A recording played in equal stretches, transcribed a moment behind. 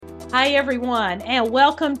Hi, everyone, and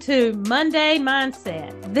welcome to Monday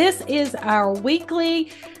Mindset. This is our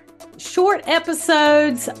weekly short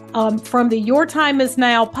episodes from the Your Time Is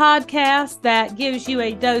Now podcast that gives you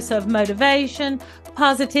a dose of motivation,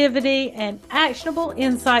 positivity, and actionable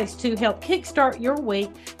insights to help kickstart your week,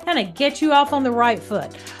 kind of get you off on the right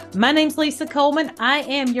foot. My name's Lisa Coleman. I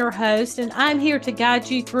am your host, and I'm here to guide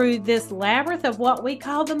you through this labyrinth of what we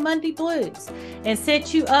call the Monday Blues and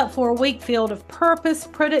set you up for a week filled of purpose,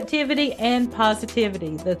 productivity, and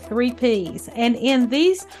positivity, the three P's. And in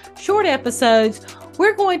these short episodes,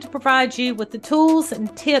 we're going to provide you with the tools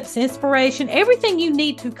and tips, inspiration, everything you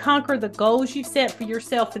need to conquer the goals you set for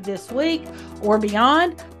yourself for this week or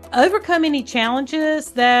beyond, overcome any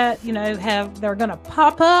challenges that, they're going to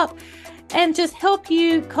pop up, and just help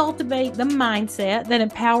you cultivate the mindset that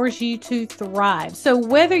empowers you to thrive. So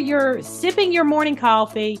whether you're sipping your morning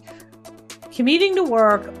coffee, commuting to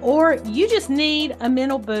work, or you just need a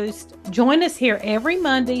mental boost, join us here every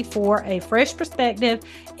Monday for a fresh perspective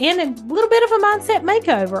and a little bit of a mindset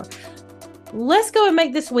makeover. Let's go and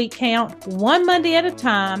make this week count, one Monday at a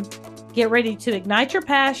time. Get ready to ignite your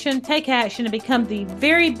passion, take action, and become the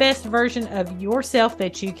very best version of yourself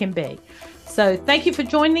that you can be. So thank you for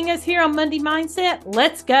joining us here on Monday Mindset.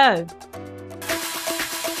 Let's go.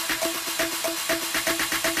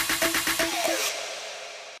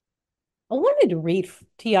 I wanted to read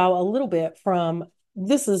to y'all a little bit from,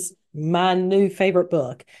 this is my new favorite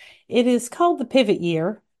book. It is called The Pivot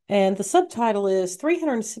Year, and the subtitle is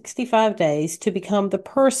 365 Days to Become the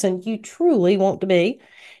Person You Truly Want to Be.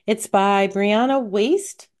 It's by Brianna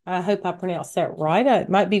Wiest. I hope I pronounced that right. It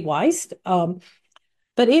might be Weist.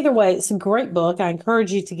 But either way, it's a great book. I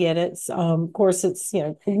encourage you to get it. Of course, it's,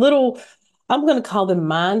 little, I'm going to call them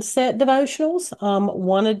mindset devotionals,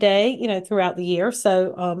 one a day, throughout the year.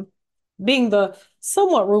 So, being the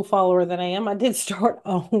somewhat rule follower that I am, I did start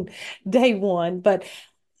on day one, but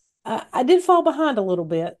I did fall behind a little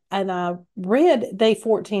bit. And I read day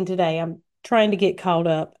 14 today. I'm trying to get caught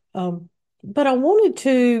up. But I wanted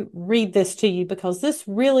to read this to you because this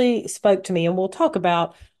really spoke to me, and we'll talk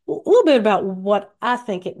about a little bit about what I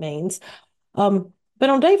think it means. But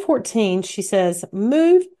on day 14, she says,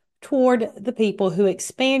 move toward the people who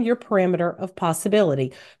expand your perimeter of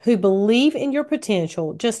possibility, who believe in your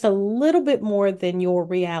potential just a little bit more than your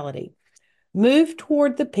reality. Move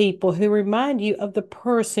toward the people who remind you of the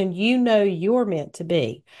person you know you're meant to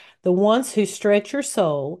be, the ones who stretch your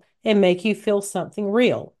soul and make you feel something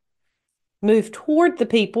real. Move toward the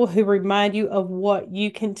people who remind you of what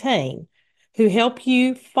you contain, who help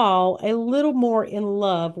you fall a little more in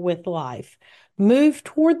love with life. Move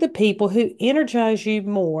toward the people who energize you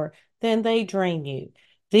more than they drain you.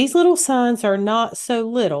 These little signs are not so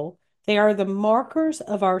little. They are the markers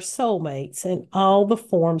of our soulmates in all the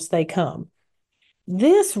forms they come.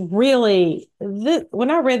 When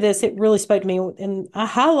I read this, it really spoke to me, and I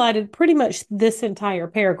highlighted pretty much this entire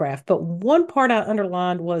paragraph. But one part I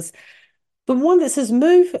underlined was the one that says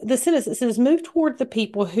the sentence that says, move toward the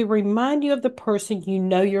people who remind you of the person you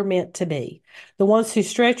know you're meant to be, the ones who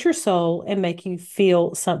stretch your soul and make you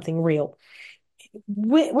feel something real.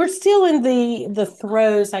 We're still in the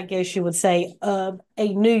throes, I guess you would say, of a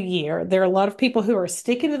new year. There are a lot of people who are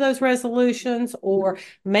sticking to those resolutions, or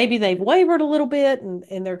maybe they've wavered a little bit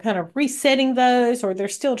and they're kind of resetting those, or they're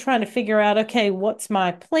still trying to figure out, okay, what's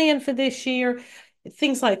my plan for this year?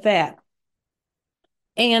 Things like that.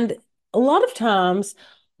 And a lot of times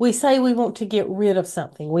we say we want to get rid of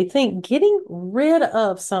something. We think getting rid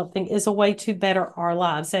of something is a way to better our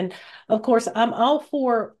lives. And of course, I'm all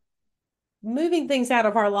for moving things out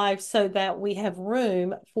of our lives so that we have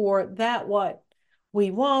room for that what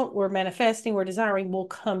we want, we're manifesting, we're desiring will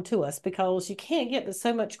come to us, because you can't get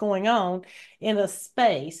so much going on in a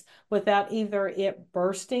space without either it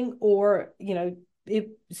bursting or, it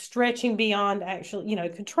stretching beyond actual,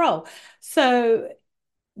 control. So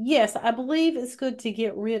yes, I believe it's good to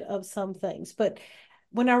get rid of some things. But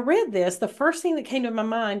when I read this, the first thing that came to my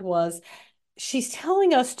mind was she's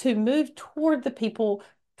telling us to move toward the people,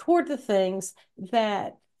 toward the things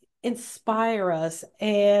that inspire us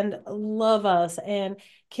and love us and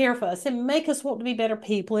care for us and make us want to be better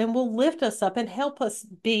people and will lift us up and help us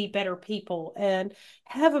be better people and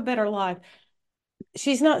have a better life.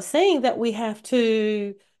 She's not saying that we have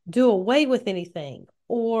to do away with anything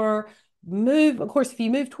or move. Of course, if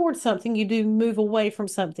you move towards something, you do move away from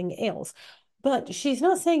something else. But she's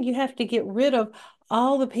not saying you have to get rid of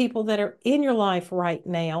all the people that are in your life right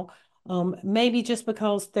now. Maybe just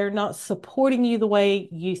because they're not supporting you the way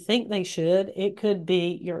you think they should. It could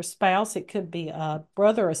be your spouse, it could be a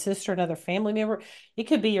brother, a sister, another family member, it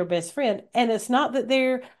could be your best friend. And it's not that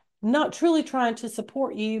they're not truly trying to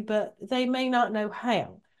support you, but they may not know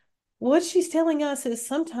how. What she's telling us is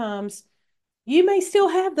sometimes you may still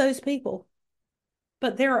have those people,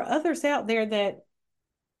 but there are others out there that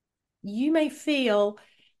you may feel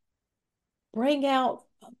bring out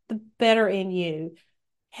the better in you,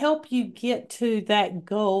 help you get to that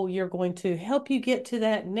goal you're going to, help you get to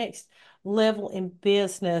that next level in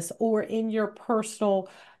business or in your personal,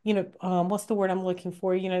 what's the word I'm looking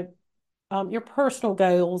for? Your personal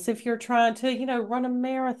goals. If you're trying to, run a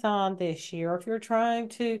marathon this year, or if you're trying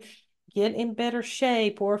to get in better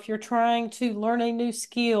shape, or if you're trying to learn a new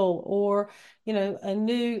skill or, a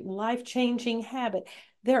new life-changing habit.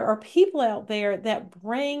 There are people out there that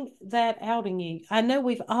bring that out in you. I know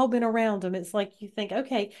we've all been around them. It's like you think,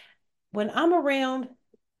 okay, when I'm around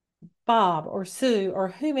Bob or Sue or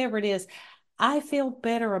whomever it is, I feel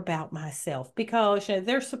better about myself because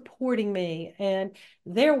they're supporting me and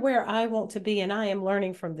they're where I want to be and I am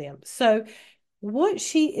learning from them. So, what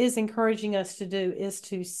she is encouraging us to do is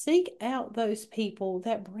to seek out those people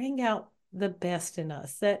that bring out the best in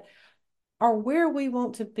us, that are where we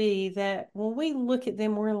want to be, that when we look at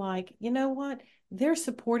them, we're like, you know what? They're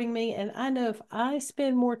supporting me. And I know if I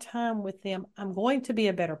spend more time with them, I'm going to be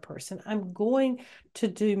a better person. I'm going to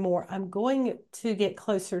do more. I'm going to get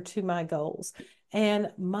closer to my goals.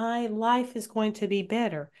 And my life is going to be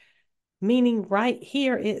better. Meaning, right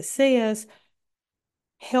here, it says,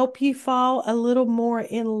 help you fall a little more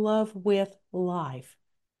in love with life.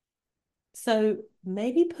 So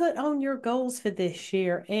maybe put on your goals for this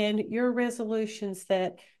year and your resolutions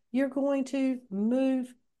that you're going to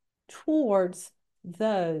move towards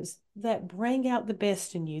those that bring out the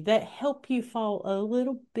best in you, that help you fall a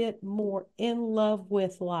little bit more in love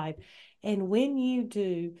with life. And when you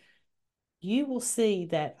do, you will see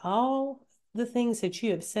that all the things that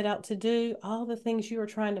you have set out to do, all the things you are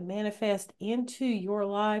trying to manifest into your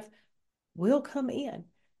life will come in.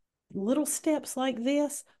 Little steps like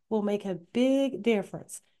this will make a big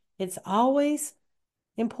difference. It's always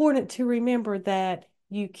important to remember that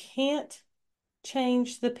you can't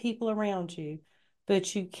change the people around you,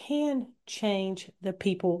 but you can change the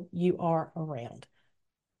people you are around.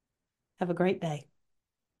 Have a great day.